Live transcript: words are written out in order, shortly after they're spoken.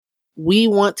we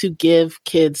want to give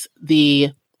kids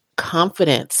the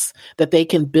confidence that they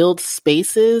can build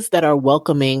spaces that are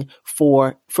welcoming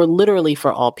for literally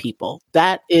for all people.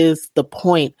 That is the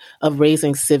point of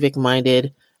raising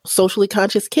civic-minded, socially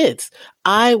conscious kids.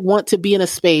 I want to be in a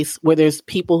space where there's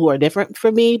people who are different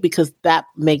from me because that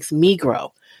makes me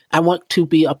grow. I want to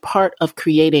be a part of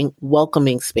creating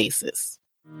welcoming spaces.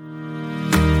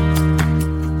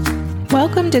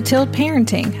 Welcome to Tilt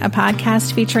Parenting, a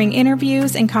podcast featuring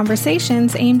interviews and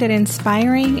conversations aimed at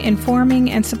inspiring, informing,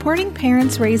 and supporting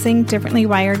parents raising differently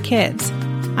wired kids.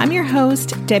 I'm your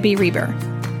host, Debbie Reber.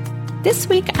 This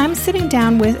week, I'm sitting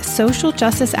down with social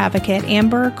justice advocate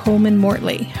Amber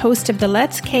Coleman-Mortley, host of the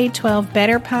Let's K-12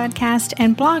 Better podcast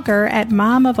and blogger at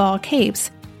Mom of All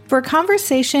Capes, for a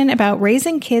conversation about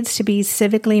raising kids to be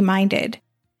civically minded.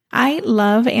 I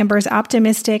love Amber's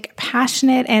optimistic,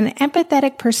 passionate, and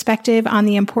empathetic perspective on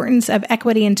the importance of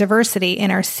equity and diversity in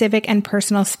our civic and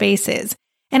personal spaces.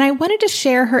 And I wanted to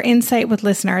share her insight with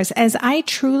listeners, as I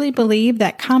truly believe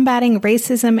that combating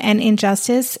racism and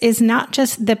injustice is not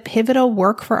just the pivotal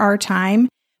work for our time,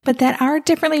 but that our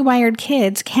differently wired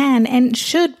kids can and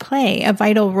should play a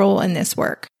vital role in this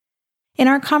work. In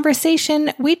our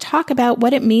conversation, we talk about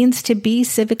what it means to be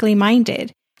civically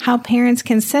minded, how parents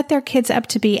can set their kids up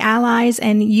to be allies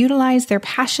and utilize their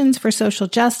passions for social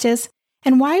justice,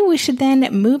 and why we should then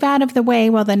move out of the way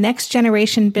while the next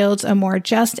generation builds a more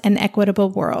just and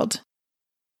equitable world.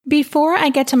 Before I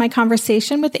get to my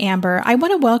conversation with Amber, I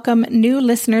want to welcome new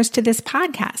listeners to this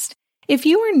podcast. If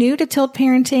you are new to Tilt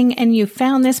Parenting and you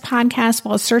found this podcast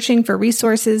while searching for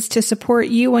resources to support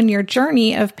you on your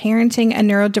journey of parenting a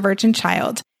neurodivergent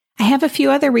child, I have a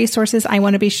few other resources I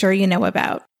want to be sure you know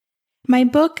about. My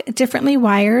book, Differently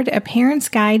Wired, A Parent's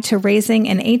Guide to Raising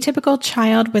an Atypical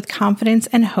Child with Confidence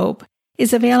and Hope,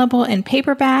 is available in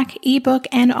paperback, ebook,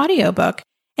 and audiobook.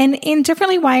 And in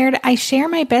Differently Wired, I share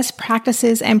my best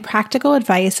practices and practical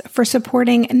advice for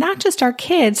supporting not just our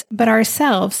kids, but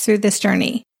ourselves through this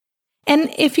journey.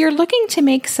 And if you're looking to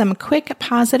make some quick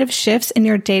positive shifts in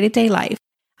your day-to-day life,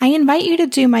 I invite you to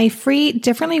do my free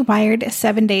Differently Wired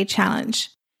 7-Day Challenge.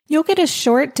 You'll get a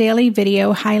short daily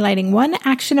video highlighting one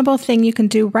actionable thing you can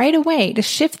do right away to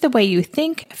shift the way you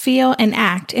think, feel, and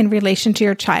act in relation to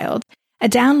your child, a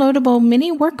downloadable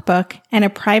mini workbook, and a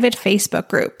private Facebook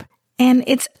group. And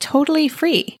it's totally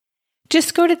free.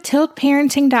 Just go to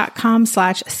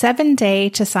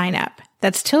tiltparenting.com/7day to sign up.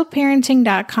 That's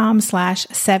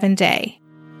tiltparenting.com/7day.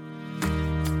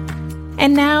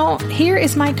 And now, here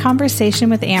is my conversation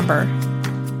with Amber.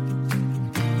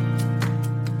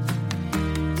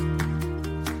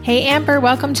 Hey, Amber,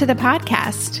 welcome to the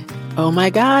podcast. Oh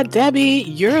my God, Debbie,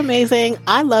 you're amazing.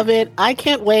 I love it. I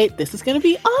can't wait. This is going to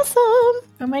be awesome.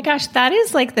 Oh my gosh, that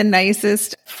is like the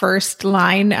nicest first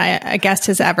line a guest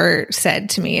has ever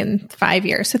said to me in 5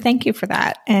 years. So thank you for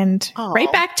that. And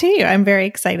right back to you. I'm very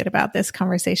excited about this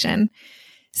conversation.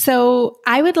 So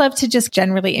I would love to just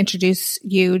generally introduce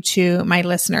you to my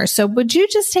listeners. So would you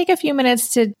just take a few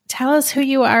minutes to tell us who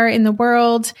you are in the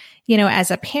world, as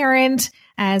a parent,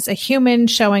 as a human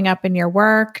showing up in your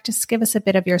work? Just give us a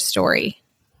bit of your story.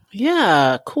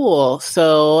 Yeah, cool.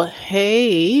 So,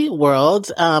 hey,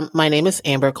 world. My name is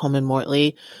Amber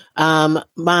Coleman-Mortley.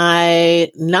 My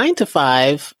 9 to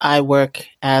 5, I work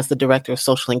as the Director of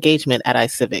Social Engagement at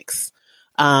iCivics.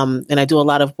 And I do a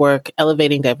lot of work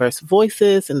elevating diverse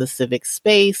voices in the civic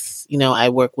space. I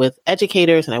work with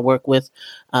educators and I work with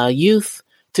youth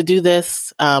to do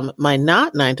this. My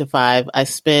not 9 to 5, I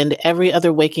spend every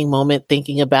other waking moment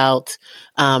thinking about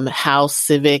how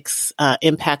civics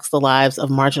impacts the lives of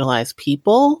marginalized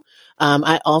people.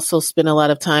 I also spend a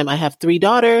lot of time, I have 3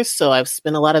 daughters, so I've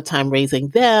spent a lot of time raising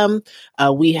them.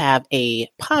 We have a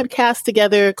podcast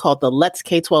together called the Let's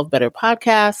K-12 Better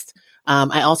podcast.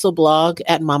 I also blog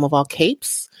at Mom of All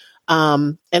Capes.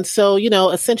 And so,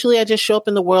 essentially I just show up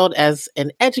in the world as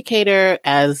an educator,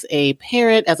 as a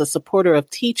parent, as a supporter of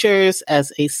teachers,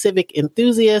 as a civic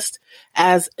enthusiast,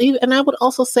 and I would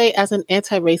also say as an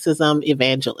anti-racism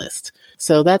evangelist.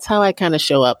 So that's how I kind of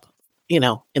show up,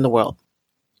 in the world.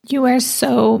 You wear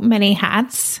so many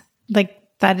hats. Like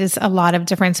that is a lot of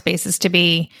different spaces to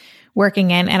be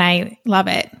working in. And I love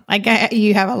it. Like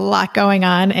you have a lot going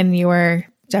on and you are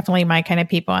definitely my kind of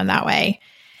people in that way.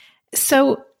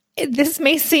 So this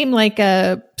may seem like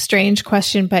a strange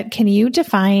question, but can you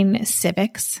define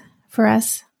civics for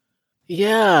us?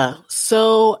 Yeah.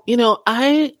 So,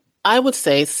 I would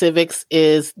say civics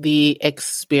is the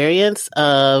experience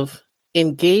of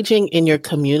engaging in your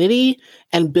community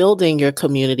and building your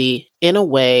community in a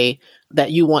way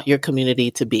that you want your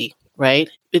community to be, right?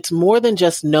 It's more than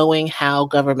just knowing how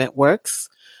government works.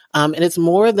 And it's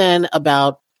more than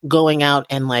about going out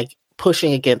and like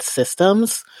pushing against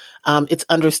systems. It's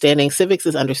understanding civics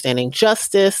is understanding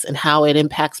justice and how it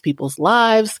impacts people's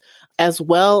lives, as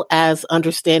well as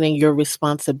understanding your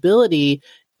responsibility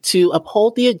to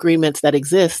uphold the agreements that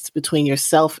exist between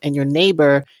yourself and your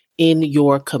neighbor in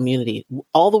your community,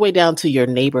 all the way down to your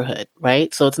neighborhood,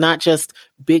 right? So it's not just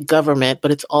big government,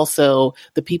 but it's also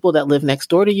the people that live next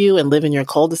door to you and live in your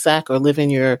cul-de-sac or live in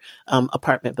your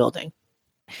apartment building.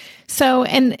 So,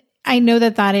 and I know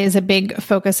that that is a big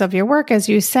focus of your work, as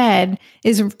you said,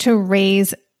 is to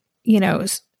raise,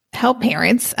 help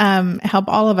parents, help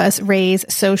all of us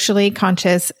raise socially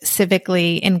conscious,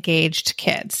 civically engaged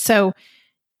kids. So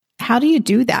how do you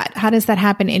do that? How does that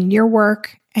happen in your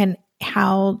work? And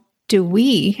how do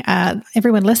we,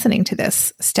 everyone listening to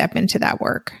this, step into that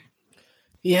work?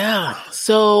 Yeah.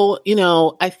 So,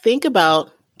 I think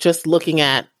about just looking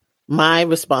at my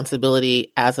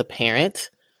responsibility as a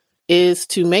parent is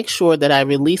to make sure that I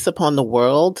release upon the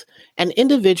world an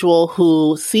individual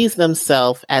who sees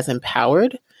themselves as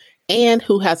empowered and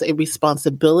who has a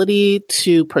responsibility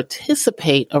to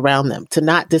participate around them, to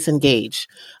not disengage,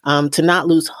 to not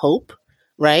lose hope,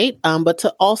 right? But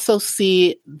to also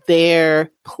see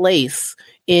their place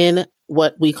in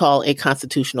what we call a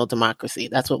constitutional democracy.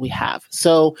 That's what we have.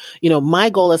 So, my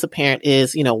goal as a parent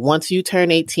is, once you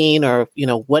turn 18 or,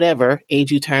 whatever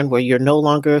age you turn where you're no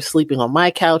longer sleeping on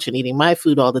my couch and eating my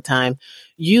food all the time,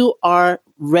 you are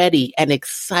ready and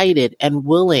excited and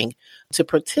willing to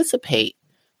participate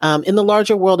in the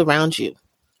larger world around you.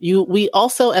 We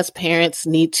also, as parents,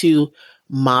 need to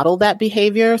model that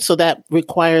behavior. So that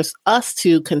requires us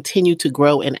to continue to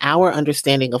grow in our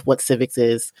understanding of what civics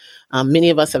is. Many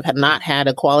of us have not had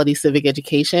a quality civic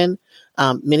education.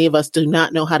 Many of us do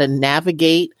not know how to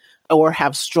navigate or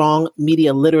have strong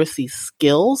media literacy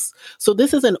skills. So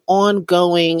this is an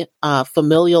ongoing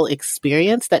familial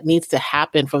experience that needs to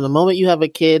happen from the moment you have a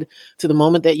kid to the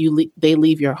moment that they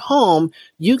leave your home.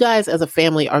 You guys as a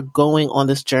family are going on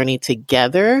this journey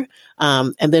together.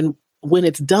 And then when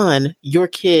it's done, your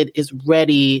kid is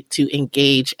ready to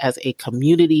engage as a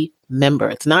community member.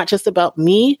 It's not just about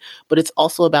me, but it's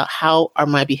also about how are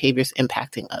my behaviors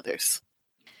impacting others.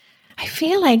 I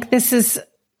feel like this is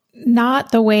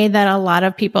not the way that a lot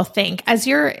of people think. As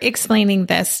you're explaining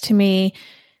this to me,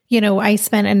 I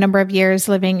spent a number of years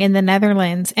living in the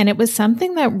Netherlands, and it was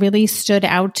something that really stood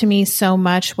out to me so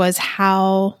much was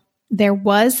how there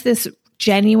was this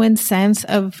genuine sense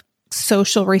of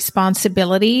social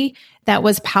responsibility that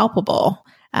was palpable.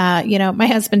 My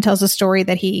husband tells a story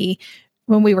that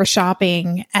when we were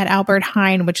shopping at Albert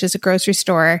Heijn, which is a grocery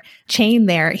store chain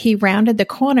there, he rounded the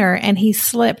corner and he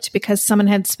slipped because someone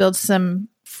had spilled some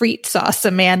frite sauce,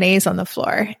 some mayonnaise on the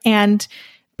floor. And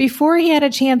before he had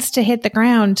a chance to hit the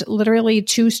ground, literally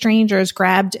two strangers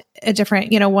grabbed a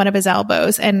different, one of his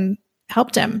elbows and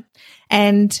helped him.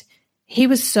 And he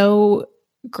was so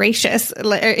gracious.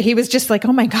 He was just like,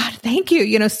 oh my God, thank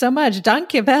you, so much.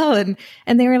 Dank je wel.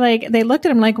 And they were like, they looked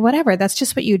at him like, whatever, that's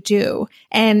just what you do.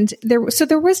 And there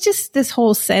was just this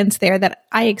whole sense there that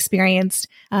I experienced.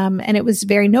 And it was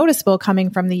very noticeable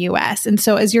coming from the US. And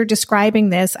so as you're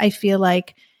describing this, I feel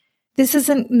like this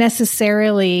isn't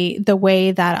necessarily the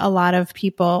way that a lot of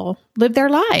people live their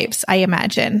lives, I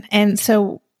imagine. And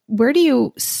so where do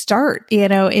you start,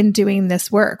 in doing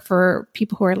this work for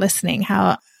people who are listening?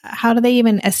 How do they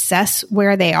even assess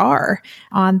where they are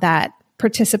on that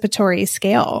participatory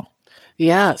scale?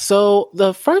 Yeah. So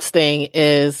the first thing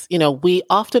is, we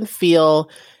often feel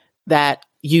that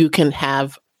you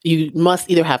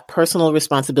must either have personal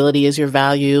responsibility as your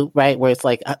value, right? Where it's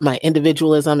like my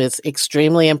individualism is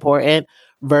extremely important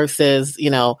versus,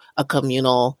 a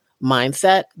communal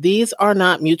mindset. These are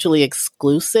not mutually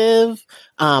exclusive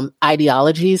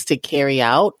ideologies to carry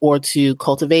out or to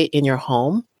cultivate in your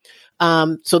home.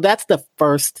 So that's the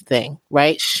first thing,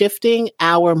 right? Shifting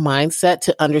our mindset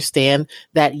to understand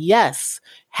that, yes,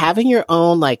 having your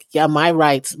own, my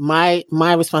rights, my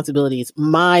responsibilities,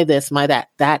 my this, my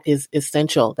that is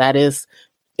essential. That is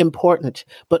important.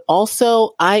 But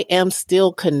also I am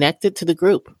still connected to the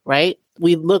group, right?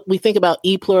 We think about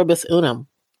e pluribus unum.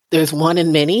 There's one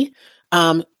in many.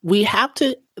 We have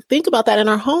to think about that in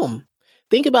our home.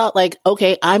 Think about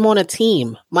okay, I'm on a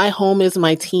team. My home is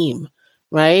my team.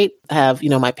 Right? I have,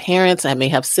 my parents, I may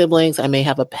have siblings, I may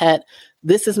have a pet.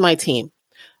 This is my team.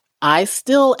 I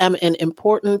still am an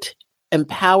important,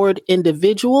 empowered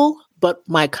individual, but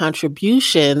my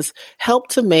contributions help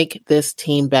to make this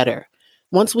team better.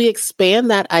 Once we expand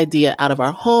that idea out of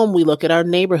our home, we look at our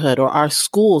neighborhood or our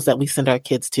schools that we send our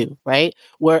kids to, right?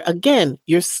 Where again,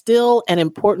 you're still an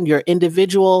important, you're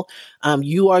individual.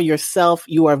 You are yourself.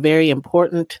 You are very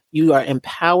important. You are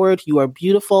empowered. You are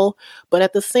beautiful. But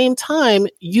at the same time,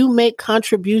 you make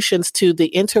contributions to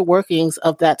the interworkings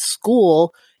of that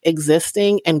school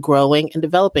existing and growing and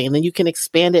developing. And then you can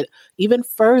expand it even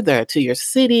further to your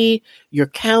city, your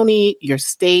county, your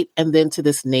state, and then to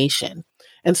this nation.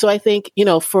 And so I think,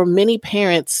 for many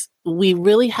parents, we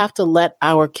really have to let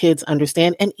our kids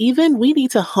understand, and even we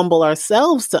need to humble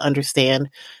ourselves to understand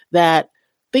that,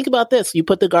 think about this, you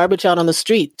put the garbage out on the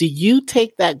street. Do you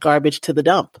take that garbage to the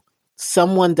dump?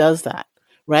 Someone does that,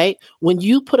 right? When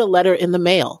you put a letter in the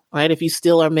mail, right? If you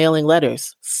still are mailing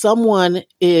letters, someone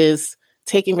is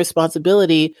taking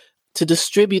responsibility to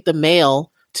distribute the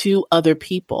mail to other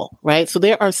people, right? So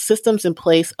there are systems in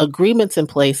place, agreements in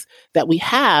place that we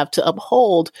have to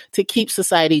uphold to keep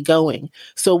society going.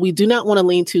 So we do not want to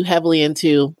lean too heavily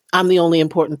into, I'm the only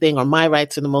important thing, or my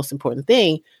rights are the most important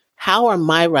thing. How are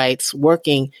my rights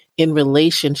working in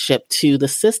relationship to the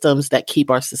systems that keep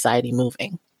our society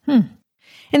moving?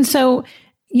 And so,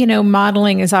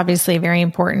 modeling is obviously very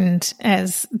important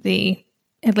as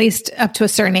at least up to a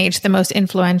certain age, the most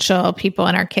influential people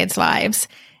in our kids' lives.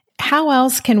 How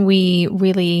else can we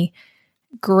really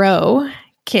grow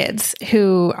kids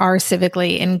who are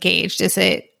civically engaged? Is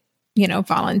it,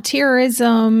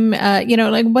 volunteerism?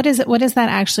 What does that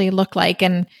actually look like?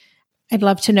 And I'd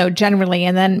love to know generally.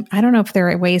 And then I don't know if there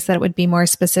are ways that it would be more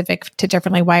specific to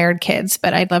differently wired kids,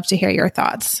 but I'd love to hear your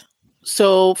thoughts.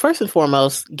 So first and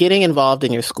foremost, getting involved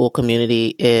in your school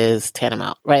community is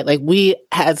tantamount, right? Like, we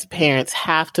as parents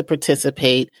have to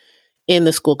participate in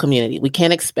the school community. We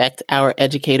can't expect our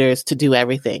educators to do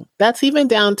everything. That's even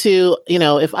down to,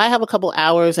 if I have a couple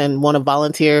hours and want to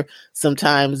volunteer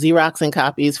sometimes Xeroxing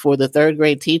copies for the third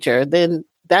grade teacher, then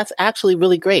that's actually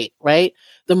really great, right?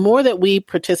 The more that we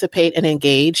participate and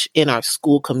engage in our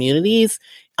school communities,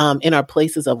 in our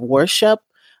places of worship,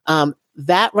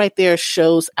 that right there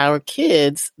shows our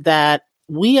kids that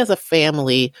we as a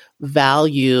family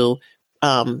value,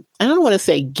 I don't want to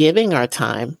say giving our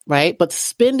time, right? But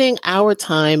spending our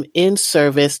time in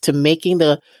service to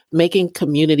making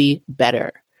community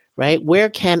better, right? Where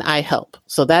can I help?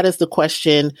 So that is the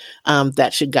question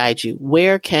that should guide you.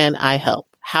 Where can I help?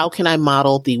 How can I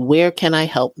model the where can I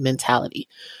help mentality?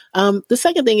 The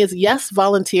second thing is, yes,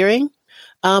 volunteering.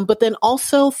 But then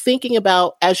also thinking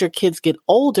about, as your kids get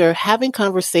older, having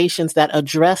conversations that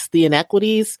address the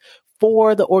inequities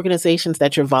for the organizations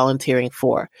that you're volunteering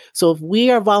for. So if we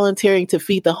are volunteering to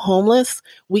feed the homeless,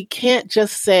 we can't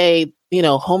just say,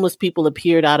 homeless people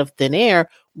appeared out of thin air.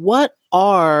 What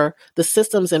are the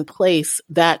systems in place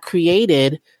that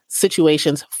created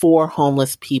situations for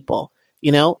homeless people?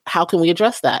 How can we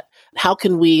address that? How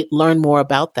can we learn more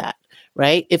about that?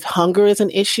 Right? If hunger is an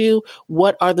issue,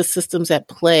 what are the systems at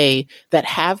play that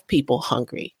have people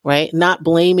hungry, right? Not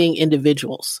blaming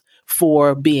individuals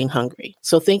for being hungry.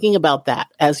 So thinking about that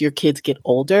as your kids get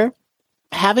older,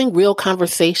 having real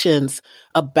conversations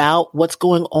about what's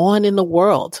going on in the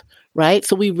world, right?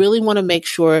 So we really want to make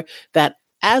sure that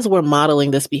as we're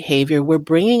modeling this behavior, we're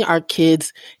bringing our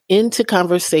kids into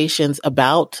conversations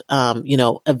about,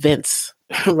 events,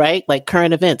 right? Like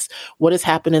current events. What has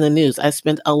happened in the news? I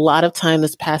spent a lot of time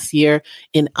this past year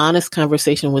in honest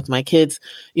conversation with my kids,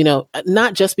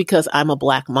 not just because I'm a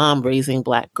Black mom raising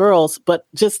Black girls, but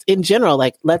just in general,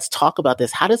 like, let's talk about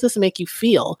this. How does this make you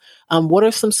feel? What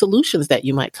are some solutions that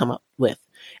you might come up with?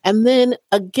 And then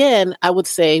again, I would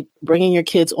say, bringing your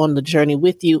kids on the journey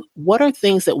with you. What are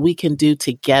things that we can do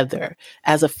together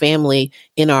as a family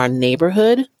in our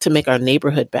neighborhood to make our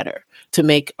neighborhood better, to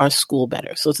make our school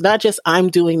better? So it's not just I'm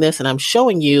doing this and I'm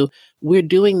showing you. We're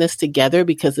doing this together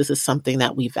because this is something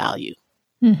that we value.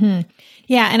 Mm-hmm.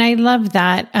 Yeah. And I love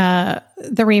that,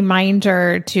 the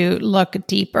reminder to look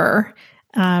deeper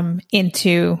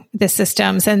into the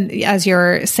systems. And as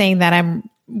you're saying that,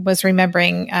 was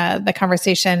remembering the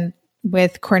conversation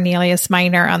with Cornelius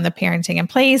Minor on the Parenting in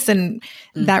Place. And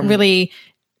that really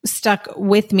stuck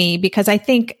with me, because I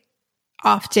think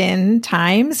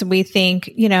oftentimes we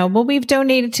think, well, we've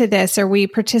donated to this, or we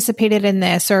participated in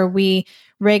this, or we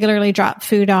regularly drop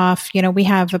food off. We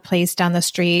have a place down the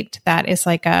street that is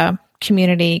like a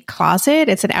community closet.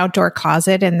 It's an outdoor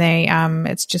closet, and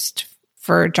it's just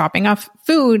for dropping off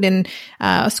food and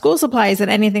school supplies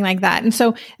and anything like that. And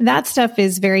so that stuff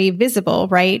is very visible,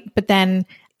 right? But then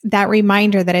that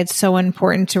reminder that it's so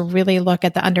important to really look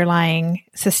at the underlying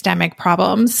systemic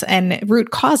problems and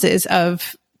root causes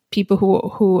of people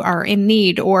who are in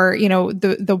need, or,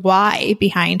 the why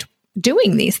behind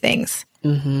doing these things.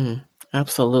 Mm-hmm.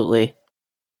 Absolutely.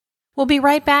 We'll be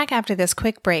right back after this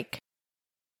quick break.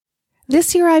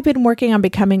 This year, I've been working on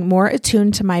becoming more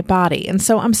attuned to my body, and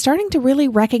so I'm starting to really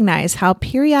recognize how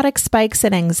periodic spikes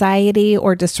in anxiety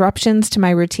or disruptions to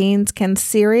my routines can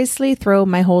seriously throw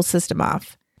my whole system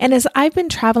off. And as I've been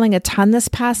traveling a ton this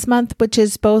past month, which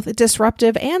is both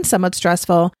disruptive and somewhat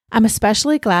stressful, I'm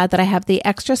especially glad that I have the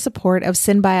extra support of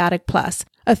Synbiotic Plus,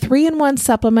 a 3-in-1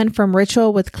 supplement from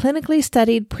Ritual with clinically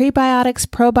studied prebiotics,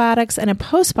 probiotics, and a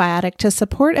postbiotic to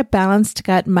support a balanced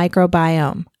gut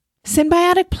microbiome.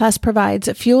 Synbiotic Plus provides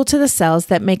fuel to the cells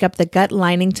that make up the gut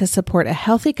lining to support a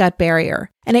healthy gut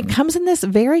barrier. And it comes in this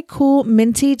very cool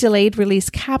minty delayed release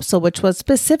capsule, which was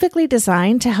specifically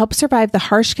designed to help survive the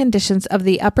harsh conditions of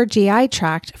the upper GI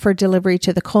tract for delivery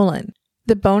to the colon.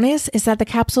 The bonus is that the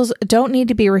capsules don't need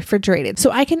to be refrigerated, so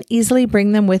I can easily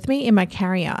bring them with me in my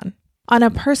carry-on. On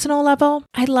a personal level,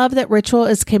 I love that Ritual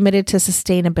is committed to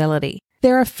sustainability.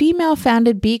 They're a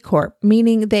female-founded B Corp,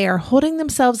 meaning they are holding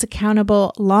themselves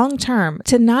accountable long-term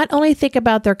to not only think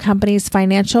about their company's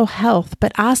financial health,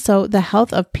 but also the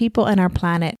health of people and our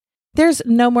planet. There's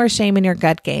no more shame in your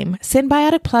gut game.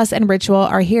 Synbiotic Plus and Ritual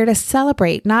are here to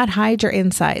celebrate, not hide your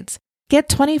insides. Get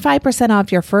 25%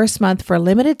 off your first month for a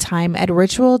limited time at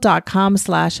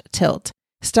ritual.com/tilt.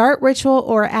 Start Ritual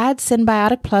or add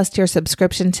Synbiotic Plus to your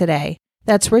subscription today.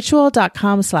 That's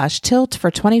ritual.com/tilt for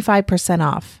 25%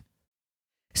 off.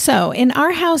 So in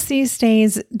our house these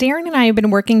days, Darren and I have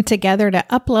been working together to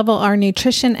up-level our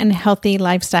nutrition and healthy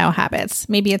lifestyle habits.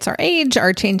 Maybe it's our age,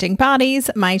 our changing bodies,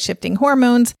 my shifting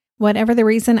hormones, whatever the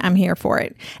reason, I'm here for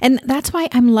it. And that's why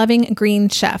I'm loving Green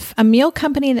Chef, a meal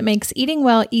company that makes eating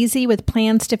well easy with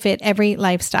plans to fit every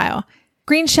lifestyle.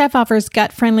 Green Chef offers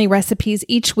gut-friendly recipes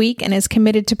each week and is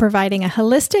committed to providing a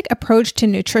holistic approach to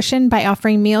nutrition by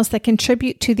offering meals that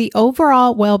contribute to the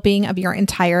overall well-being of your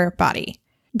entire body.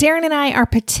 Darren and I are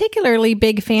particularly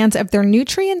big fans of their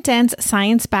nutrient-dense,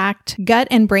 science-backed gut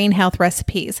and brain health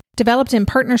recipes, developed in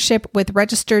partnership with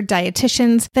registered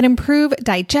dietitians that improve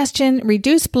digestion,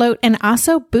 reduce bloat, and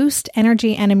also boost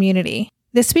energy and immunity.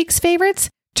 This week's favorites?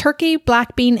 Turkey,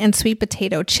 black bean, and sweet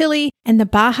potato chili, and the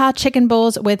Baja chicken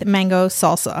bowls with mango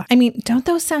salsa. I mean, don't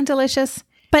those sound delicious?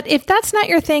 But if that's not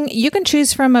your thing, you can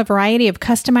choose from a variety of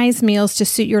customized meals to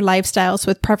suit your lifestyles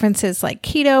with preferences like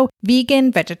keto,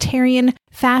 vegan, vegetarian,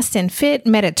 fast and fit,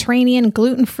 Mediterranean,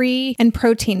 gluten-free, and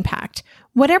protein-packed.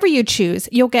 Whatever you choose,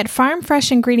 you'll get farm-fresh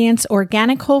ingredients,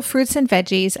 organic whole fruits and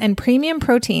veggies, and premium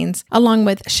proteins, along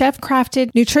with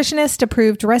chef-crafted,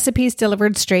 nutritionist-approved recipes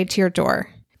delivered straight to your door.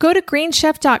 Go to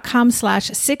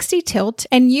greenchef.com/60tilt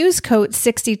and use code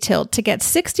 60tilt to get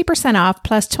 60% off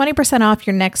plus 20% off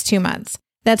your next 2 months.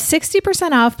 That's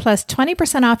 60% off plus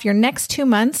 20% off your next 2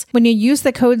 months when you use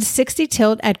the code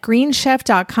 60tilt at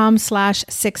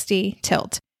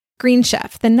greenchef.com/60tilt. Green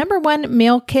Chef, the #1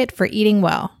 meal kit for eating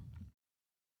well.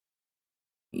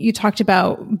 You talked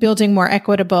about building more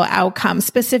equitable outcomes,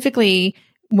 specifically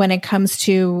when it comes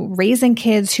to raising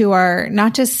kids who are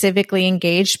not just civically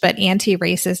engaged, but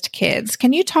anti-racist kids.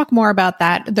 Can you talk more about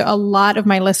that? A lot of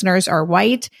my listeners are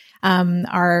white,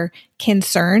 are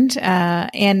concerned,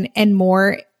 and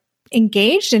more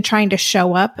engaged in trying to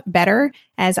show up better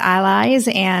as allies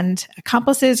and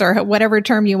accomplices, or whatever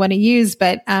term you want to use.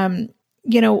 But,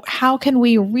 how can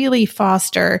we really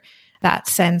foster that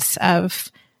sense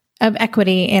of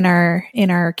equity in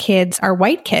our kids, our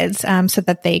white kids, so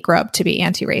that they grow up to be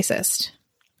anti-racist?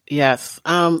 Yes.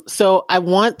 So I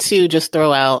want to just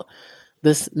throw out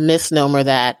this misnomer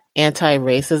that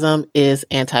anti-racism is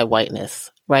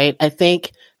anti-whiteness, right? I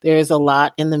think there's a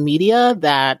lot in the media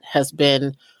that has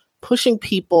been pushing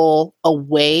people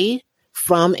away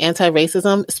from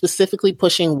anti-racism, specifically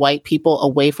pushing white people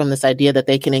away from this idea that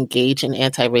they can engage in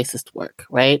anti-racist work,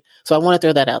 right? So I want to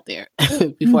throw that out there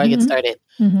before I get started.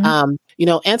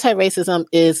 Anti-racism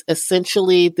is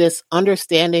essentially this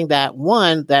understanding that,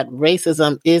 one, that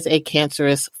racism is a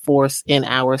cancerous force in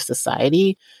our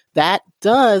society that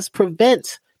does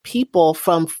prevent people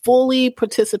from fully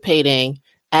participating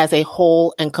as a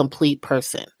whole and complete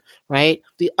person, right?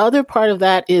 The other part of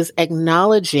that is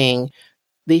acknowledging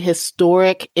the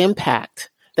historic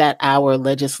impact that our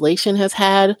legislation has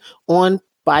had on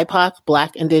BIPOC,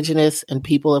 Black, Indigenous, and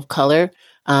people of color.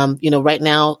 Right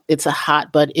now it's a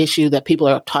hot button issue that people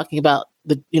are talking about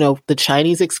the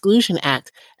Chinese Exclusion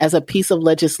Act as a piece of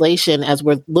legislation as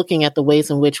we're looking at the ways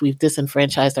in which we've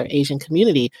disenfranchised our Asian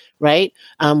community, right?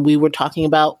 We were talking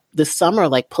about this summer,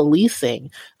 like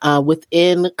policing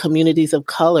within communities of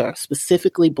color,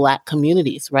 specifically Black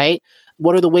communities, right?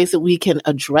 What are the ways that we can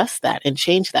address that and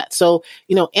change that? So,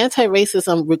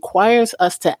 anti-racism requires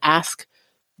us to ask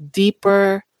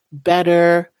deeper,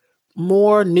 better,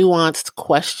 more nuanced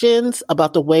questions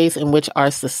about the ways in which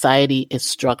our society is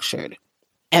structured.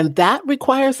 And that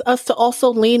requires us to also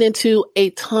lean into a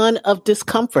ton of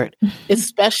discomfort,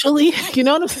 especially, you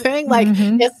know what I'm saying? Like,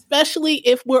 especially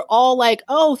if we're all like,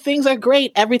 oh, things are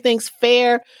great. Everything's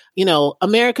fair. You know,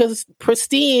 America's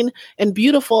pristine and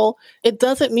beautiful. It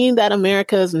doesn't mean that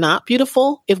America is not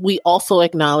beautiful if we also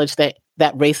acknowledge that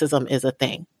racism is a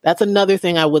thing. That's another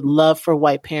thing I would love for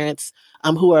white parents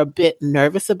who are a bit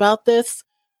nervous about this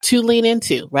to lean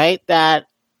into, right? That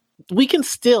we can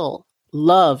still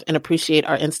love and appreciate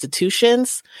our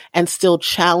institutions and still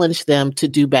challenge them to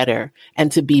do better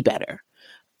and to be better.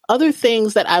 Other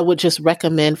things that I would just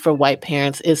recommend for white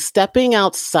parents is stepping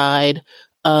outside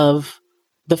of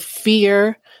the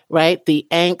fear, right? The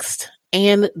angst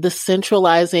and the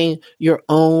centralizing your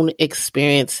own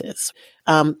experiences.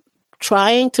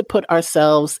 Trying to put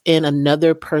ourselves in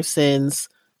another person's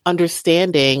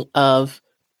understanding of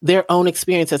their own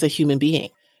experience as a human being.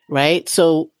 Right.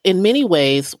 So in many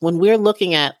ways, when we're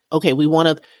looking at, okay, we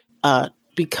want to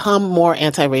become more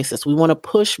anti-racist, we want to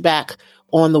push back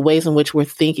on the ways in which we're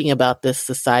thinking about this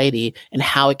society and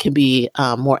how it can be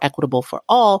more equitable for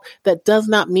all, that does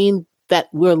not mean that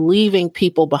we're leaving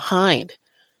people behind,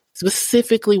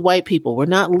 specifically white people. We're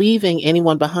not leaving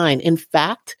anyone behind. In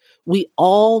fact, we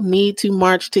all need to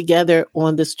march together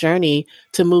on this journey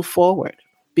to move forward,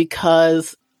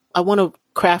 because I want to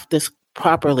craft this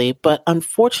properly. But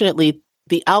unfortunately,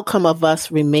 the outcome of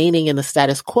us remaining in the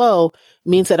status quo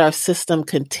means that our system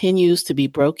continues to be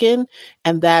broken,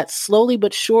 and that slowly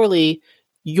but surely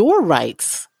your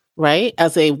rights, right,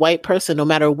 as a white person, no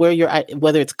matter where you're at,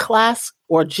 whether it's class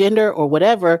or gender or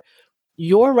whatever,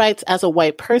 your rights as a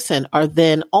white person are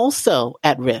then also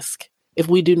at risk if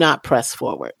we do not press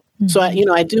forward. So,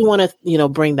 I do want to,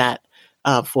 bring that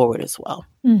forward as well.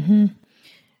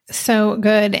 So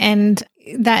good. And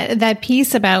that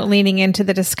piece about leaning into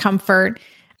the discomfort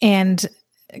and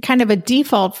kind of a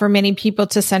default for many people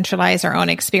to centralize our own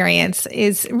experience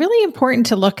is really important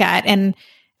to look at. And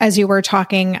as you were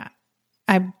talking,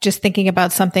 I'm just thinking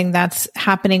about something that's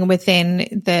happening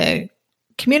within the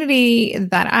community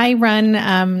that I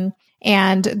run.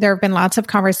 And there have been lots of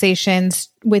conversations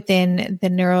within the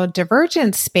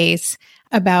neurodivergent space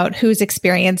about whose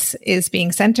experience is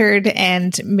being centered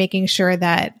and making sure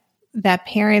that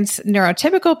parents,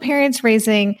 neurotypical parents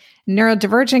raising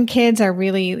neurodivergent kids, are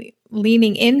really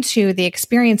leaning into the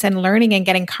experience and learning and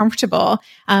getting comfortable,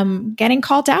 getting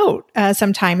called out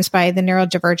sometimes by the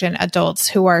neurodivergent adults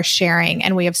who are sharing.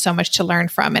 And we have so much to learn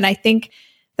from. And I think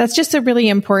that's just a really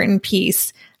important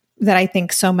piece that I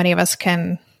think so many of us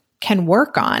can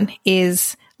work on,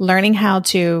 is learning how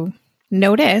to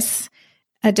notice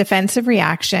a defensive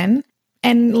reaction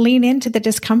and lean into the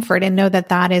discomfort and know that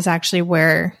that is actually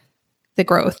where the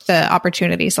growth, the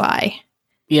opportunities lie.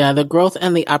 Yeah, the growth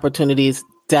and the opportunities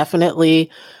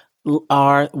definitely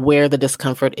are where the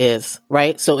discomfort is,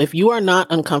 right? So if you are not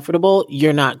uncomfortable,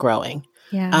 you're not growing.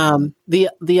 Yeah.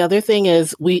 The other thing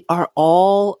is, we are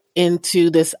all into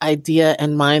this idea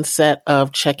and mindset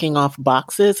of checking off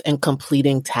boxes and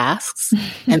completing tasks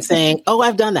and saying, oh,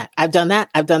 I've done that. I've done that.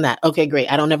 I've done that. Okay, great.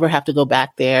 I don't ever have to go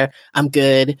back there. I'm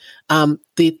good.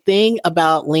 The thing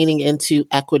about leaning into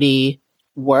equity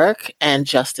work and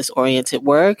justice-oriented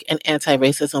work and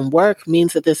anti-racism work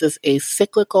means that this is a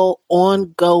cyclical,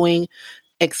 ongoing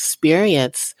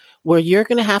experience where you're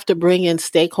going to have to bring in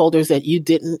stakeholders that you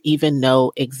didn't even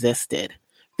know existed.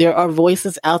 There are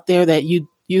voices out there that you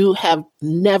have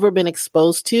never been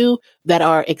exposed to that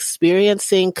are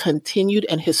experiencing continued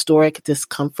and historic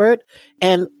discomfort.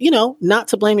 And, not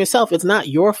to blame yourself. It's not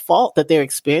your fault that they're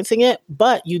experiencing it,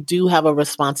 but you do have a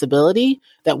responsibility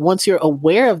that once you're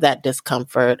aware of that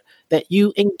discomfort, that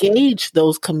you engage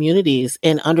those communities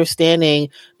in understanding,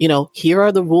 here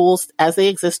are the rules as they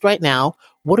exist right now.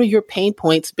 What are your pain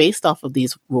points based off of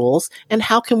these rules? And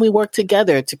how can we work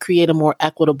together to create a more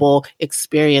equitable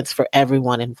experience for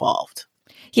everyone involved?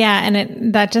 Yeah.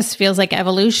 And that just feels like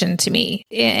evolution to me.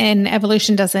 And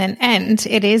evolution doesn't end.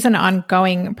 It is an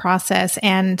ongoing process.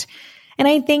 And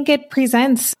I think it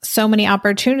presents so many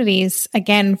opportunities,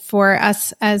 again, for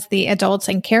us as the adults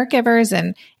and caregivers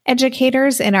and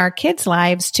educators in our kids'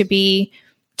 lives to be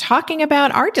talking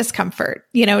about our discomfort,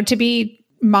 to be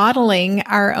modeling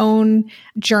our own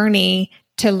journey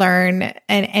to learn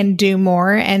and do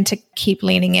more, and to keep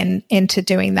leaning into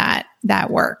doing that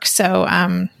work.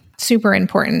 So, super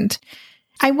important.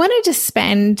 I wanted to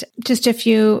spend just a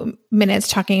few minutes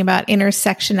talking about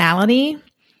intersectionality.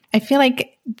 I feel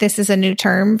like this is a new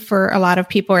term for a lot of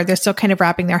people, or they're still kind of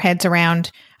wrapping their heads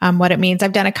around what it means.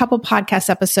 I've done a couple podcast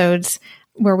episodes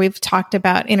where we've talked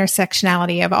about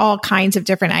intersectionality of all kinds of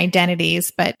different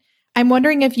identities, but I'm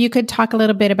wondering if you could talk a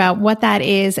little bit about what that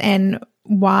is and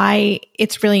why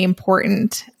it's really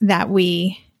important that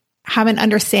we have an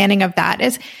understanding of that.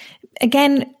 Is,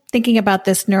 again, thinking about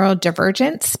this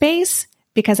neurodivergent space,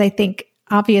 because I think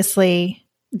obviously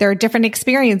there are different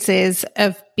experiences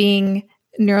of being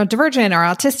neurodivergent or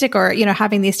autistic or,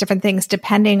 having these different things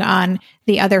depending on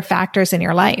the other factors in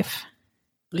your life.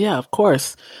 Yeah, of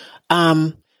course.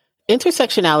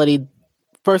 Intersectionality,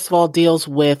 first of all, deals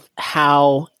with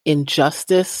how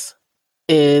injustice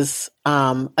is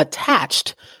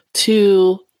attached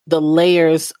to the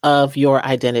layers of your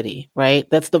identity, right?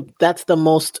 That's the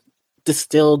most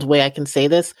distilled way I can say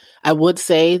this. I would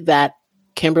say that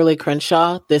Kimberly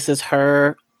Crenshaw, this is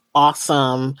her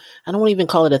awesome, I don't even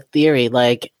call it a theory,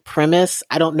 like premise.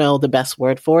 I don't know the best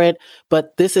word for it,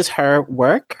 but this is her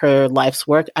work, her life's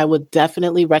work. I would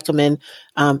definitely recommend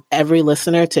every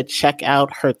listener to check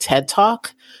out her TED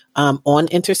Talk on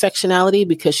intersectionality,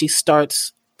 because she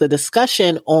starts the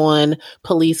discussion on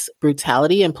police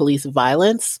brutality and police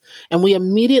violence. And we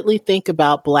immediately think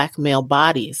about Black male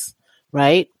bodies,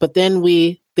 right? But then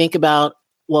we think about,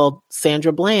 well,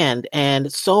 Sandra Bland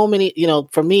and so many,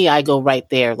 for me, I go right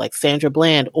there, like Sandra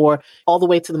Bland, or all the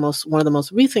way to one of the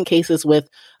most recent cases with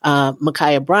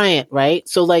Ma'Khia Bryant, right?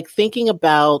 So like thinking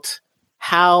about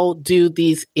how do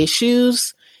these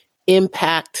issues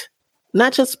impact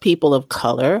not just people of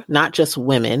color, not just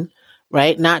women,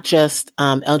 right? Not just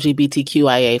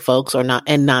LGBTQIA folks or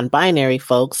non-binary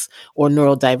folks or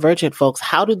neurodivergent folks.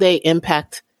 How do they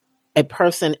impact a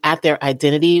person at their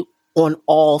identity on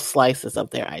all slices of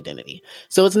their identity?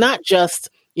 So it's not just,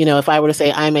 if I were to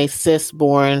say I'm a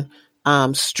cis-born,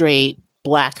 straight,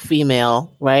 Black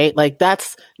female, right? Like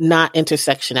that's not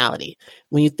intersectionality.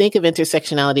 When you think of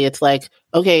intersectionality, it's like,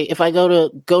 okay, if I go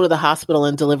to the hospital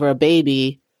and deliver a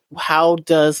baby, how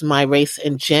does my race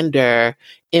and gender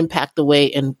impact the way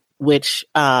in which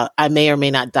I may or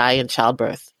may not die in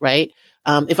childbirth, right?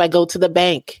 If I go to the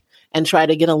bank and try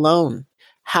to get a loan,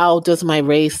 how does my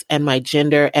race and my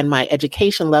gender and my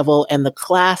education level and the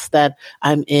class that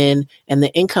I'm in and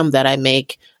the income that I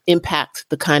make impact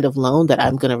the kind of loan that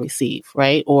I'm going to receive,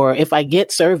 right? Or if I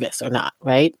get service or not,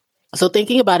 right? So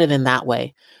thinking about it in that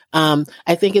way,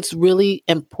 I think it's really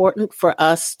important for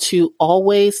us to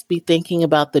always be thinking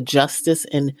about the justice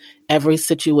in every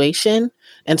situation.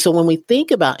 And so when we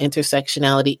think about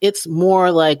intersectionality, it's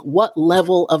more like what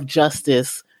level of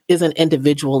justice is an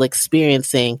individual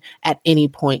experiencing at any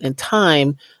point in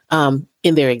time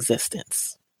in their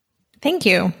existence. Thank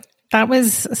you. That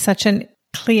was such a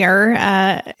clear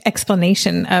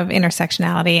explanation of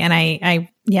intersectionality. And I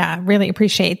really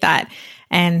appreciate that.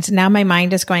 And now my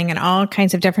mind is going in all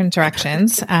kinds of different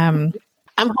directions. I'm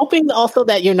hoping also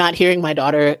that you're not hearing my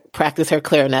daughter practice her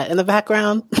clarinet in the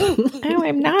background. No,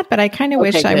 I'm not, but I kind of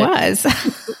wish I was.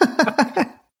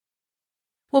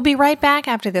 We'll be right back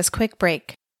after this quick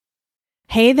break.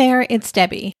 Hey there, it's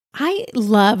Debbie. I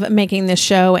love making this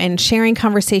show and sharing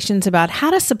conversations about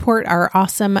how to support our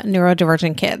awesome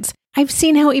neurodivergent kids. I've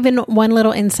seen how even one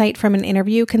little insight from an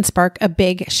interview can spark a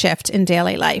big shift in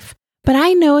daily life. But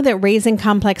I know that raising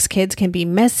complex kids can be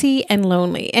messy and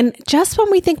lonely. And just when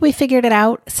we think we figured it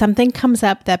out, something comes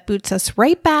up that boots us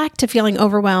right back to feeling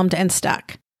overwhelmed and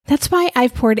stuck. That's why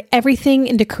I've poured everything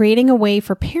into creating a way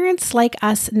for parents like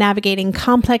us navigating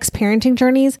complex parenting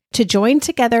journeys to join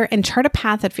together and chart a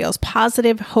path that feels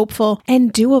positive, hopeful,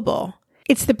 and doable.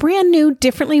 It's the brand new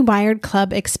Differently Wired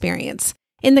Club experience.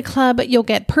 In the club, you'll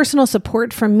get personal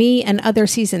support from me and other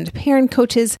seasoned parent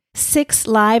coaches, 6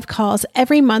 live calls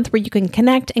every month where you can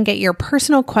connect and get your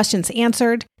personal questions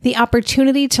answered, the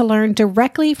opportunity to learn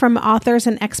directly from authors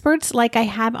and experts like I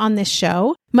have on this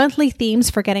show, monthly themes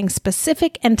for getting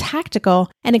specific and tactical,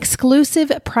 an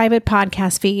exclusive private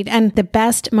podcast feed, and the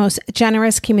best, most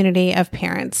generous community of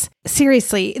parents.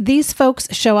 Seriously, these folks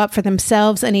show up for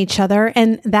themselves and each other,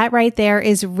 and that right there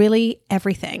is really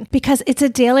everything, because it's a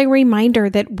daily reminder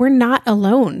that we're not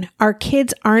alone. Our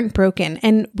kids aren't broken,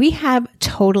 and we have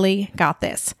totally got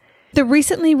this. The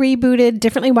recently rebooted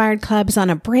Differently Wired Club is on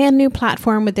a brand new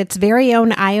platform with its very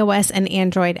own iOS and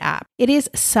Android app. It is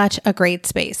such a great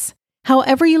space.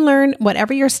 However you learn,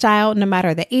 whatever your style, no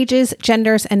matter the ages,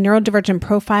 genders, and neurodivergent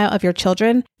profile of your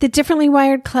children, the Differently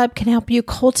Wired Club can help you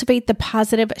cultivate the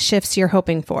positive shifts you're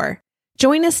hoping for.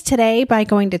 Join us today by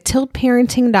going to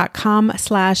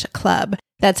tiltparenting.com/club.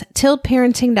 That's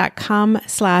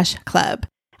tiltparenting.com/club.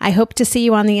 I hope to see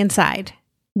you on the inside.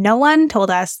 No one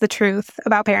told us the truth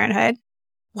about parenthood.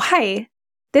 Why?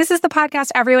 This is the podcast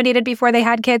everyone needed before they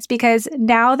had kids, because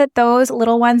now that those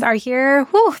little ones are here,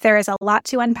 there is a lot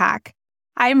to unpack.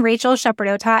 I'm Rachel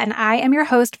Shepardota, and I am your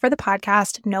host for the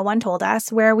podcast No One Told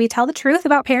Us, where we tell the truth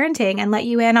about parenting and let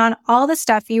you in on all the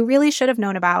stuff you really should have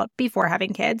known about before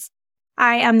having kids.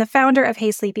 I am the founder of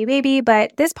Hey Sleepy Baby,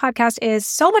 but this podcast is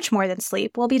so much more than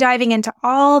sleep. We'll be diving into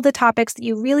all the topics that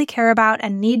you really care about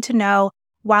and need to know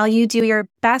while you do your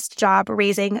best job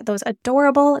raising those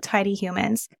adorable, tiny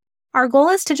humans. Our goal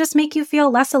is to just make you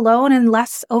feel less alone and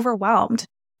less overwhelmed.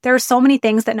 There are so many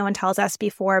things that no one tells us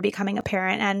before becoming a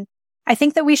parent, and I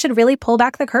think that we should really pull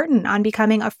back the curtain on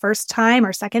becoming a first-time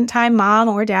or second-time mom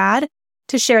or dad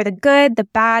to share the good, the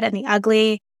bad, and the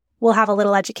ugly. We'll have a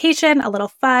little education, a little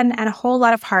fun, and a whole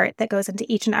lot of heart that goes into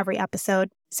each and every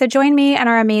episode. So join me and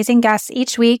our amazing guests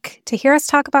each week to hear us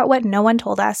talk about what no one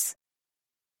told us.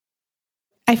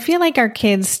 I feel like our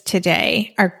kids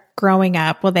today are growing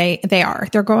up. Well, they are.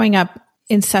 They're growing up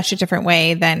in such a different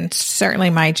way than certainly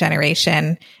my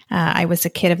generation. I was a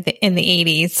kid in the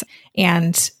 80s,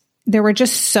 and there were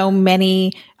just so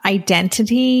many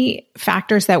identity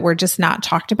factors that were just not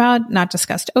talked about, not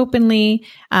discussed openly.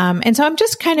 And so I'm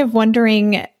just kind of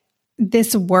wondering,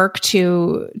 this work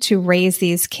to raise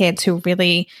these kids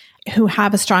who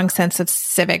have a strong sense of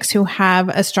civics, who have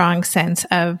a strong sense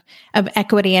of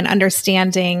equity and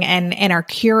understanding, and are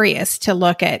curious to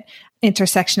look at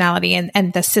intersectionality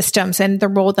and the systems and the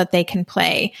role that they can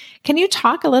play. Can you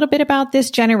talk a little bit about this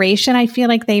generation? I feel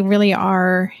like they really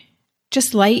are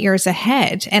just light years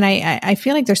ahead. And I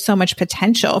feel like there's so much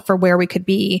potential for where we could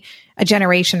be a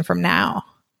generation from now.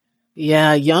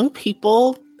 Yeah, young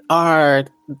people are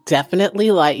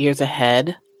definitely light years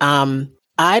ahead.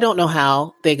 I don't know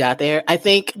how they got there. I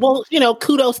think,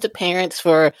 kudos to parents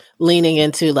for leaning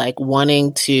into like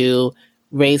wanting to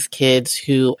raise kids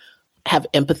who have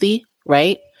empathy,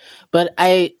 right? But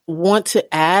I want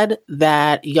to add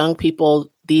that young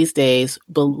people these days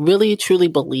really truly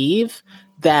believe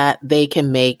that they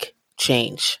can make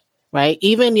change, right?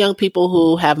 Even young people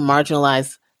who have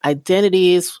marginalized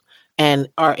identities and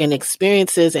are in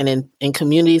experiences and in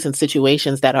communities and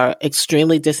situations that are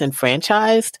extremely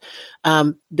disenfranchised,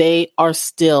 they are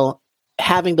still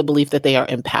having the belief that they are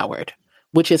empowered,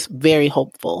 which is very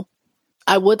hopeful.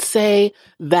 I would say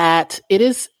that it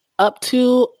is up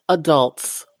to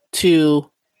adults to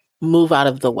move out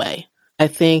of the way. I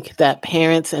think that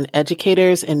parents and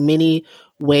educators in many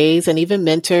ways, and even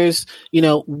mentors,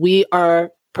 we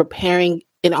are preparing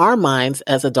in our minds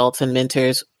as adults and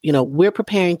mentors, we're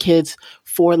preparing kids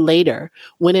for later,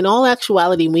 when in all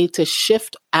actuality, we need to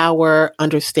shift our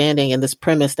understanding and this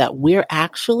premise that we're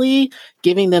actually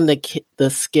giving them the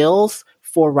skills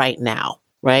for right now,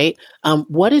 right?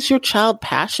 What is your child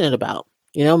passionate about?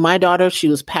 My daughter, she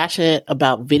was passionate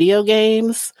about video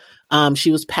games.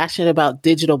 She was passionate about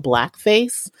digital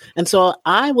blackface. And so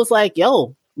I was like,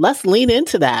 let's lean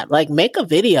into that. Like, make a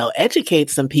video, educate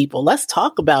some people. Let's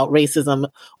talk about racism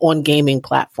on gaming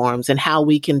platforms and how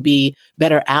we can be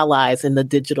better allies in the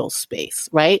digital space,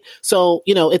 right? So,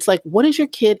 it's like, what is your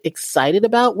kid excited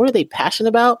about? What are they passionate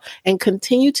about? And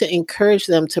continue to encourage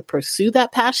them to pursue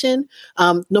that passion,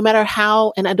 no matter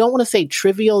how, and I don't want to say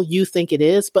trivial you think it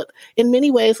is, but in many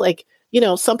ways, like,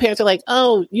 some parents are like,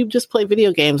 oh, you just play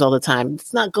video games all the time.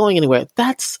 It's not going anywhere.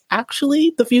 That's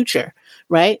actually the future,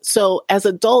 right? So as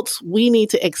adults, we need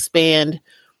to expand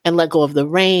and let go of the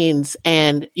reins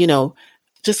and,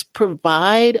 just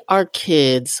provide our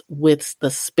kids with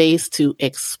the space to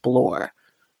explore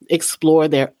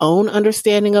their own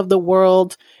understanding of the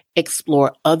world,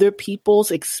 explore other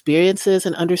people's experiences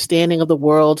and understanding of the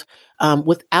world,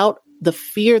 without the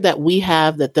fear that we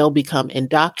have that they'll become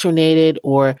indoctrinated,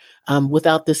 or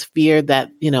without this fear that,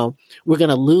 we're going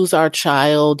to lose our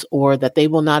child or that they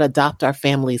will not adopt our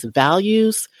family's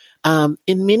values.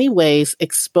 In many ways,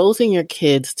 exposing your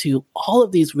kids to all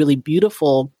of these really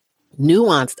beautiful,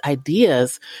 nuanced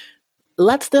ideas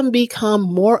lets them become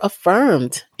more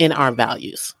affirmed in our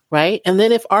values, right? And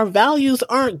then if our values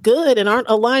aren't good and aren't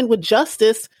aligned with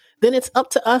justice, then it's up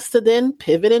to us to then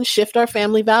pivot and shift our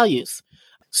family values.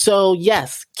 So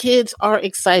yes, kids are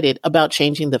excited about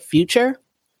changing the future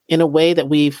in a way that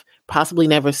we've possibly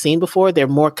never seen before. They're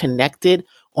more connected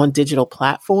on digital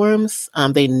platforms.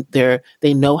 They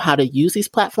know how to use these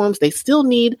platforms. They still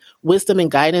need wisdom and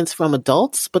guidance from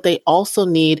adults, but they also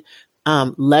need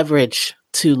leverage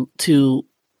to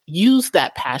use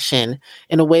that passion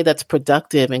in a way that's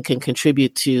productive and can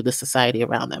contribute to the society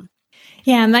around them.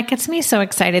 Yeah, and that gets me so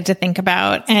excited to think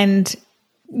about. And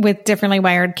with differently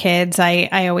wired kids,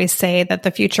 I always say that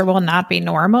the future will not be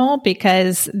normal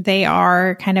because they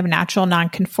are kind of natural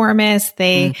nonconformists.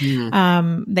 They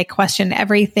question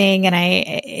everything, and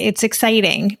it's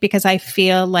exciting because I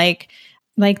feel like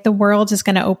the world is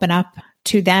going to open up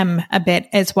to them a bit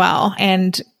as well.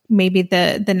 And maybe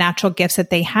the natural gifts that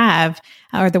they have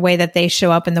or the way that they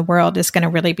show up in the world is going to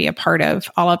really be a part of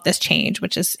all of this change,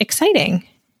 which is exciting.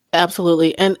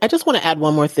 Absolutely. And I just want to add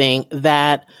one more thing,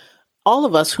 that all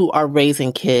of us who are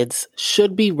raising kids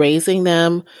should be raising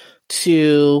them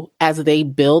to, as they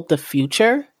build the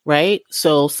future, right?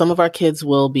 So some of our kids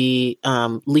will be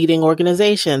leading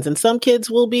organizations, and some kids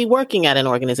will be working at an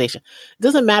organization. It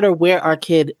doesn't matter where our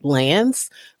kid lands.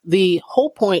 The whole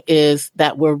point is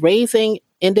that we're raising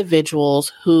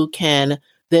individuals who can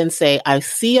then say, I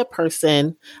see a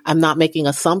person. I'm not making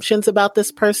assumptions about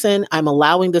this person. I'm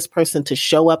allowing this person to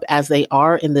show up as they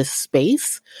are in this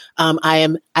space.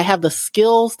 I have the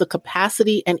skills, the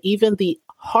capacity, and even the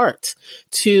heart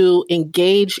to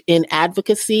engage in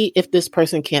advocacy if this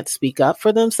person can't speak up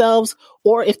for themselves,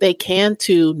 or if they can,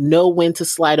 to know when to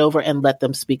slide over and let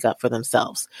them speak up for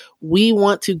themselves. We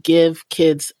want to give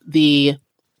kids the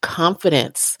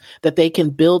confidence that they can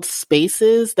build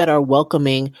spaces that are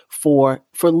welcoming for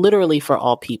literally for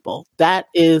all people. That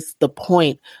is the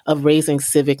point of raising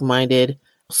civic-minded,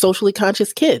 socially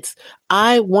conscious kids.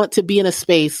 I want to be in a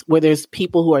space where there's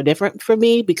people who are different from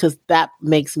me, because that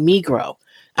makes me grow.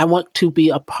 I want to be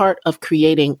a part of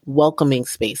creating welcoming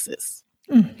spaces.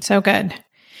 So good.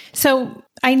 So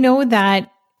I know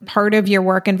that part of your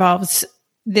work involves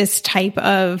this type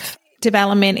of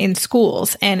development in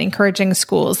schools and encouraging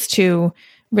schools to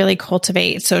really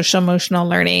cultivate social emotional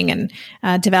learning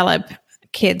and develop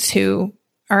kids who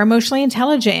are emotionally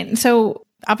intelligent. So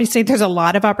obviously there's a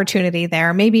lot of opportunity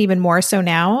there, maybe even more so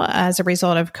now as a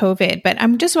result of COVID. But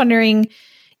I'm just wondering,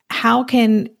 how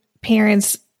can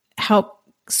parents help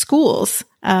schools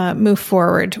move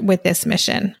forward with this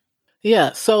mission?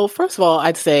 Yeah. So first of all,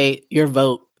 I'd say your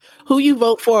vote. Who you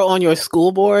vote for on your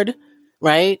school board,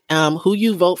 right? Who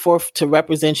you vote for to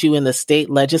represent you in the state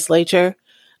legislature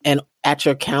and at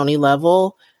your county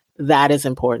level, that is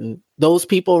important. Those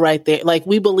people right there, like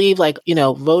we believe, like,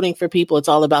 voting for people, it's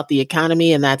all about the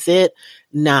economy and that's it.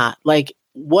 Not like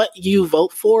what you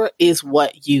vote for is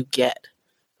what you get.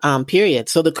 Period.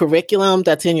 So the curriculum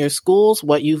that's in your schools,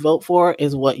 what you vote for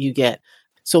is what you get.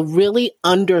 So really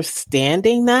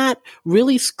understanding that,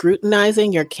 really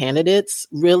scrutinizing your candidates,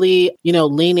 really,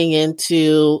 leaning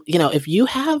into, if you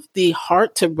have the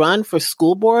heart to run for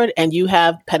school board and you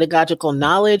have pedagogical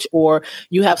knowledge or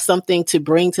you have something to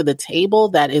bring to the table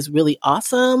that is really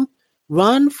awesome,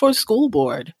 run for school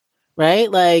board, right?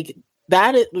 Like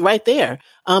that is right there.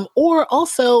 Or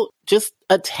also just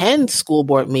attend school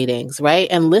board meetings, right?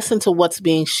 And listen to what's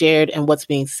being shared and what's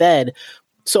being said.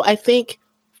 So I think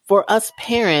for us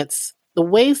parents, the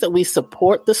ways that we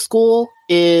support the school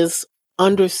is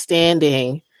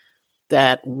understanding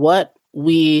that what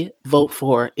we vote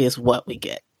for is what we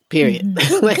get, period.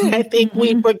 Mm-hmm. Like, I think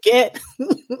we forget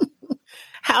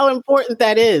how important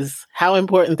that is,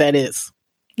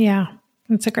 Yeah,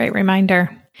 that's a great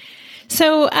reminder.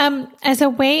 So as a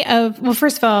way of, well,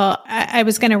 first of all, I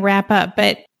was going to wrap up,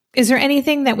 but is there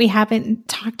anything that we haven't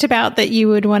talked about that you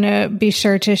would want to be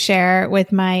sure to share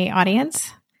with my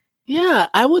audience? Yeah,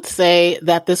 I would say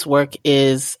that this work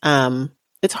is,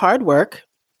 it's hard work.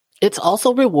 It's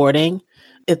also rewarding.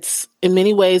 It's in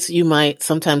many ways, you might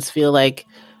sometimes feel like,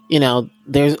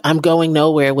 I'm going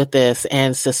nowhere with this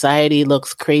and society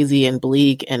looks crazy and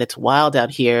bleak and it's wild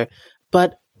out here.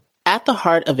 But at the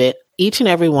heart of it, each and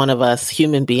every one of us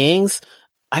human beings,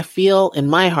 I feel in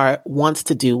my heart, wants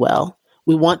to do well.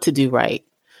 We want to do right.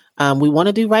 We want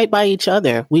to do right by each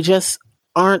other. We just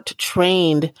aren't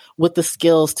trained with the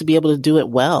skills to be able to do it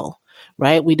well,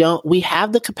 right? We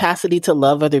have the capacity to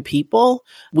love other people.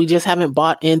 We just haven't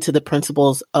bought into the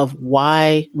principles of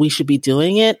why we should be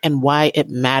doing it and why it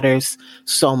matters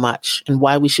so much and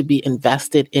why we should be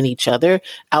invested in each other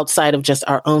outside of just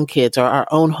our own kids or our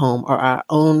own home or our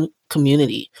own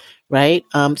community. Right.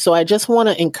 So I just want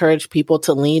to encourage people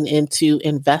to lean into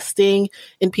investing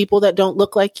in people that don't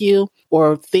look like you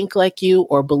or think like you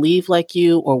or believe like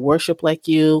you or worship like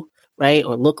you, right?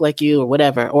 Or look like you or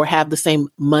whatever, or have the same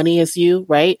money as you,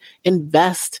 right?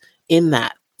 Invest in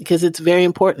that because it's very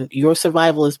important. Your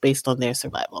survival is based on their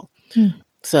survival.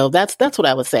 So that's what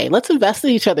I would say. Let's invest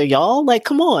in each other, y'all. Like,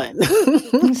 come on.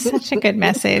 Such a good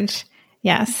message.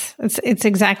 Yes, it's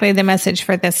exactly the message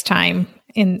for this time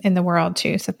in the world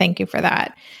too. So thank you for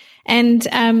that. And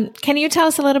can you tell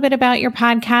us a little bit about your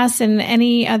podcast and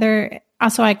any other?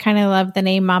 Also, I kind of love the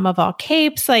name Mom of All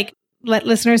Capes. Like, let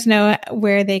listeners know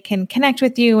where they can connect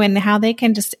with you and how they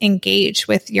can just engage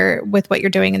with what you're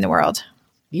doing in the world.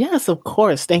 Yes, of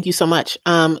course. Thank you so much.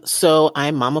 So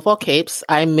I'm Mom of All Capes.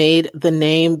 I made the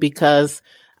name because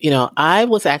I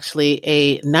was actually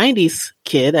a 90s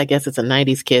kid. I guess it's a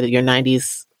 90s kid. Your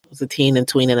 90s was a teen and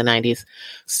tween in the 90s.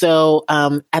 So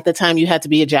at the time, you had to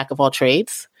be a jack of all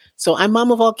trades. So I'm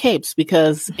mom of all capes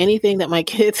because anything that my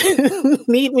kids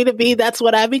need me to be, that's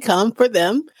what I become for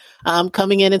them.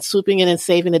 Coming in and swooping in and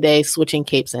saving the day, switching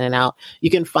capes in and out.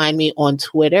 You can find me on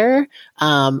Twitter.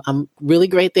 I'm really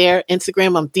great there.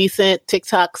 Instagram, I'm decent.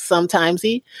 TikTok,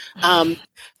 sometimesy.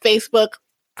 Facebook,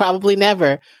 probably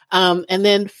never. And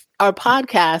then our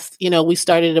podcast, we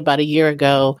started about a year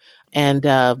ago. And,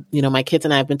 my kids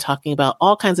and I have been talking about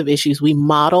all kinds of issues. We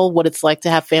model what it's like to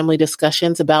have family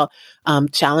discussions about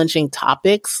challenging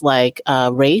topics like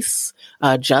race,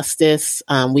 justice.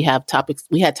 We had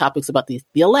topics about the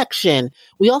election.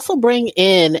 We also bring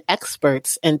in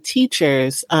experts and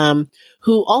teachers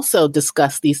who also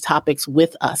discuss these topics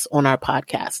with us on our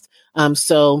podcast.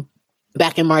 So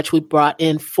back in March, we brought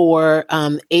in 4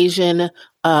 Asian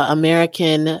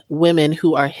American women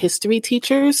who are history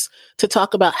teachers to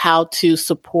talk about how to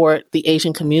support the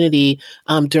Asian community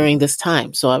during this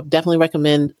time. So I definitely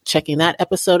recommend checking that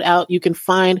episode out. You can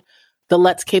find the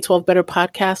Let's K-12 Better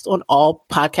podcast on all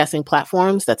podcasting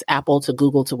platforms. That's Apple to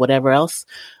Google to whatever else.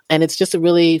 And it's just a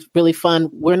really, really fun.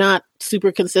 We're not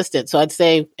super consistent. So I'd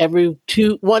say every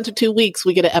 1 to 2 weeks,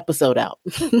 we get an episode out.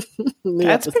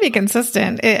 That's pretty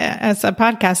consistent. As a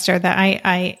podcaster, that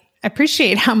I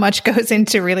appreciate how much goes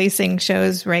into releasing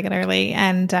shows regularly.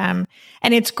 And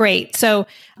it's great. So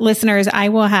listeners, I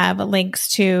will have links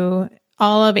to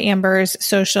all of Amber's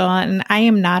social, and I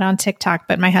am not on TikTok,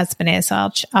 but my husband is. So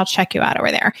I'll check you out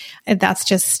over there. And that's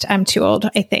just, I'm too old,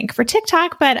 I think, for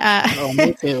TikTok, but, oh,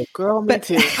 me too. Girl, me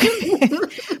too.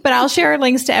 But I'll share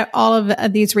links to all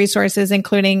of these resources,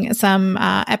 including some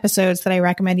episodes that I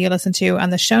recommend you listen to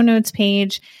on the show notes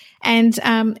page. And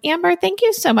Amber, thank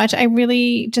you so much. I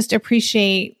really just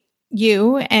appreciate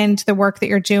you and the work that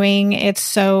you're doing. It's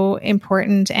so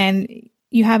important, and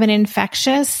you have an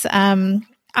infectious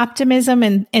optimism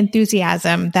and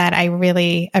enthusiasm that I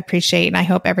really appreciate. And I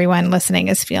hope everyone listening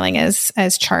is feeling as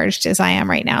charged as I am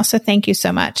right now. So thank you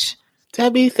so much.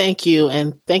 Debbie, thank you.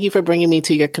 And thank you for bringing me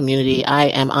to your community. I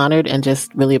am honored and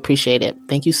just really appreciate it.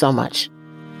 Thank you so much.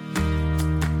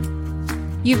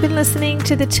 You've been listening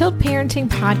to the Tilt Parenting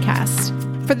Podcast.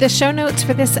 For the show notes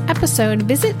for this episode,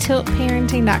 visit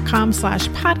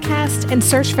tiltparenting.com/podcast and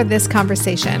search for this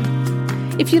conversation.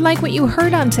 If you like what you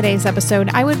heard on today's episode,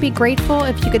 I would be grateful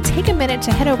if you could take a minute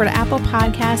to head over to Apple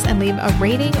Podcasts and leave a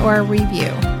rating or a review.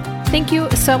 Thank you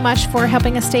so much for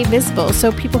helping us stay visible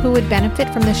so people who would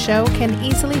benefit from the show can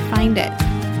easily find it.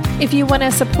 If you want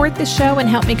to support the show and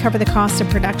help me cover the cost of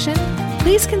production,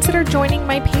 please consider joining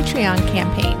my Patreon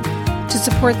campaign. To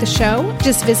support the show,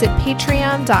 just visit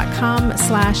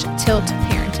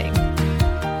patreon.com/tiltparenting.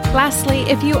 Lastly,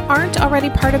 if you aren't already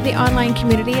part of the online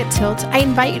community at Tilt, I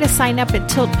invite you to sign up at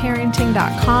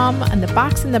tiltparenting.com on the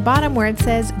box in the bottom where it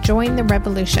says Join the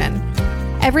Revolution.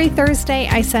 Every Thursday,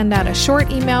 I send out a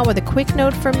short email with a quick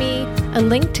note from me, a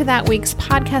link to that week's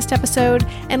podcast episode,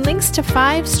 and links to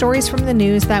 5 stories from the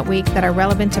news that week that are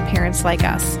relevant to parents like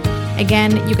us.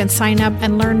 Again, you can sign up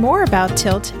and learn more about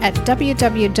Tilt at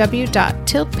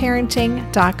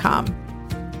www.tiltparenting.com.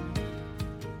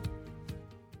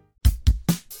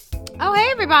 Oh,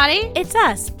 hey, everybody. It's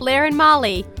us, Blair and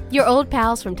Molly, your old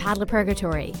pals from Toddler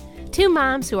Purgatory. 2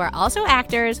 moms who are also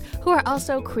actors, who are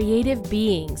also creative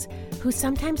beings, who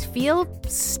sometimes feel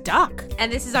stuck.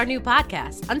 And this is our new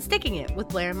podcast, Unsticking It with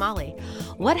Blair and Molly.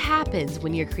 What happens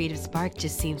when your creative spark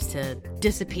just seems to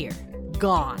disappear?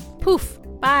 Gone. Poof.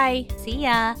 Bye. See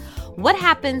ya. What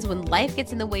happens when life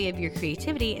gets in the way of your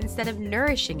creativity instead of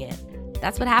nourishing it?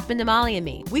 That's what happened to Molly and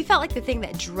me. We felt like the thing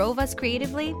that drove us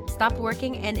creatively stopped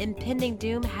working, and impending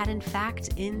doom had in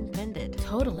fact impended.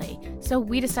 Totally. So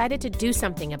we decided to do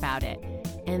something about it.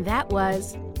 And that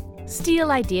was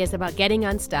steal ideas about getting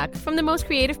unstuck from the most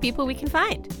creative people we can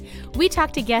find. We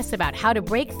talk to guests about how to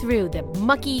break through the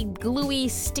mucky, gluey,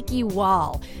 sticky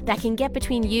wall that can get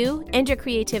between you and your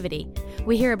creativity.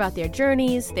 We hear about their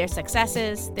journeys, their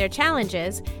successes, their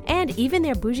challenges, and even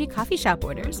their bougie coffee shop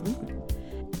orders.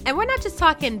 And we're not just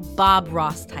talking Bob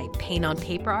Ross type paint on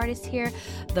paper artists here,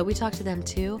 though we talk to them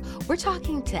too. We're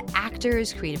talking to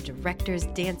actors, creative directors,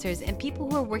 dancers, and people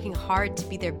who are working hard to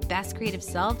be their best creative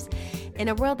selves in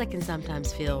a world that can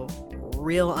sometimes feel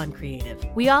real uncreative.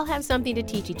 We all have something to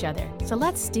teach each other, so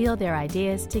let's steal their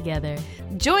ideas together.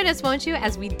 Join us, won't you,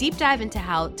 as we deep dive into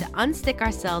how to unstick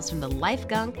ourselves from the life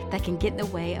gunk that can get in the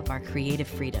way of our creative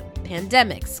freedom.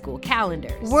 Pandemics, school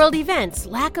calendars, world events,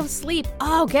 lack of sleep.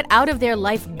 Oh, get out of their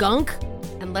life gunk.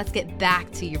 And let's get back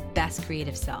to your best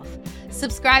creative self.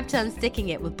 Subscribe to Unsticking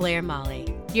It with Blair and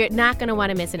Molly. You're not going to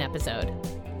want to miss an episode.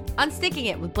 Unsticking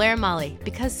It with Blair and Molly,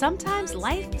 because sometimes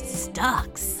life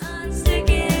sucks.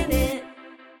 Unsticking it.